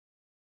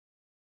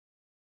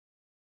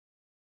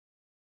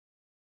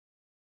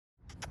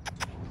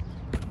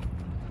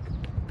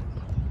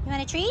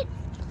want a treat?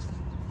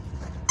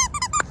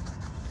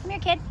 Come here,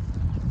 kid.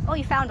 Oh,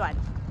 you found one.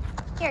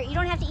 Here, you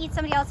don't have to eat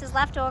somebody else's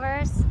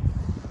leftovers.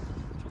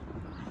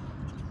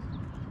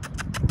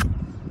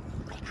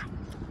 What do you got?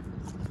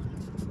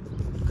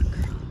 Good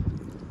girl.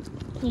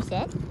 Can you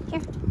sit?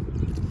 Here.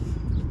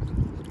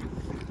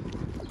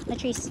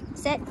 Latrice,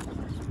 sit.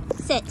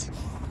 Sit.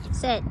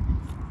 Sit.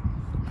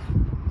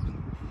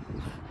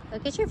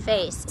 Look at your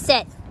face.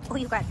 Sit. Oh,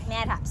 you got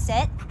mad hop.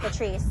 Sit,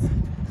 Latrice.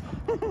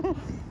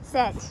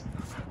 Sit.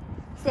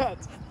 Sit.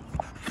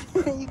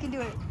 You can do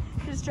it.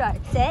 Just try.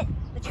 Sit.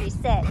 Latrice,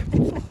 sit.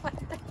 What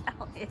the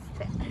hell is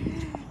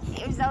this?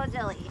 You're so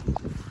silly.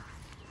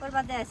 What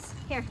about this?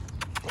 Here.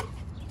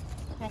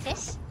 Want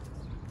this?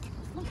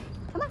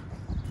 Come on.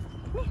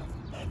 Come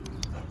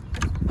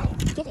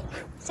here. Get it.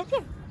 Sit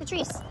here.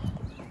 Latrice.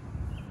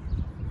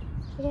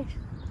 Get it.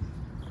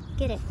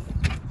 Get it.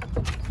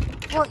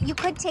 Well, you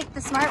could take the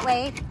smart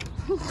way.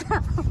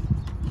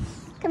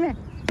 Come here.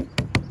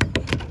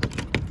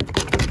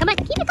 Come on.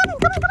 Keep it coming.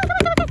 Come on.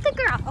 Good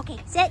girl. Okay,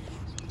 sit.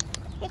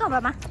 Here you go,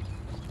 Mama.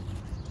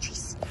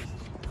 Latrice.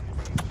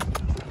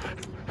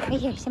 Right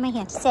here. Sit in my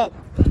hand. Sit.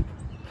 Come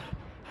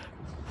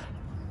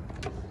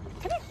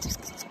here.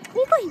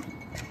 Where are you going?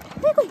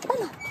 Where are you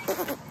going?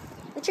 Mama.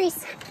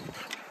 Latrice.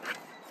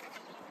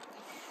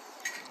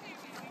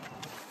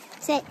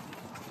 Sit.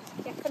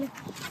 Here, come here.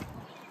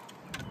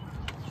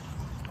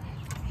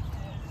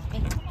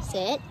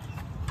 Sit.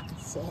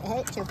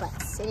 Sit your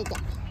butt. Sit it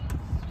down.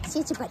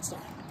 Sit your butt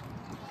down.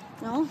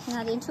 No, you're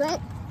not into it?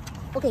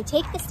 Okay,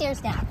 take the stairs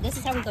down. This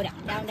is how we go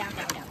down. Down.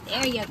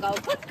 There you go.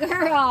 Good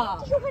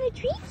girl. Do you want a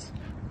treat?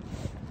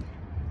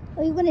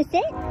 Oh, you want to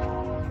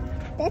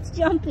sit? That's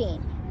jumping.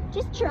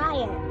 Just try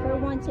it for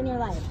once in your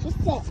life. Just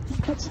sit.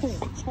 Just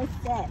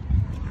sit.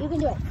 You can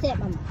do it. Sit,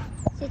 Mama.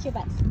 Sit your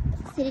butt.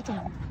 Sit it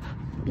down.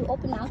 You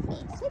open mouth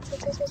me.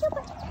 Sit your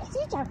butt.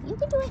 Sit down. You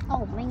can do it.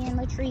 Oh, man,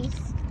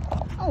 Latrice.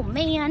 Oh,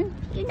 man.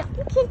 You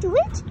can't do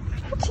it?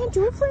 You can't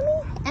do it for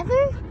me?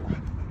 Ever?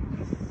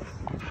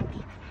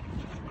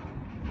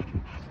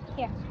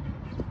 Here.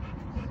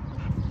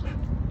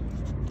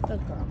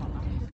 Good girl, Mama.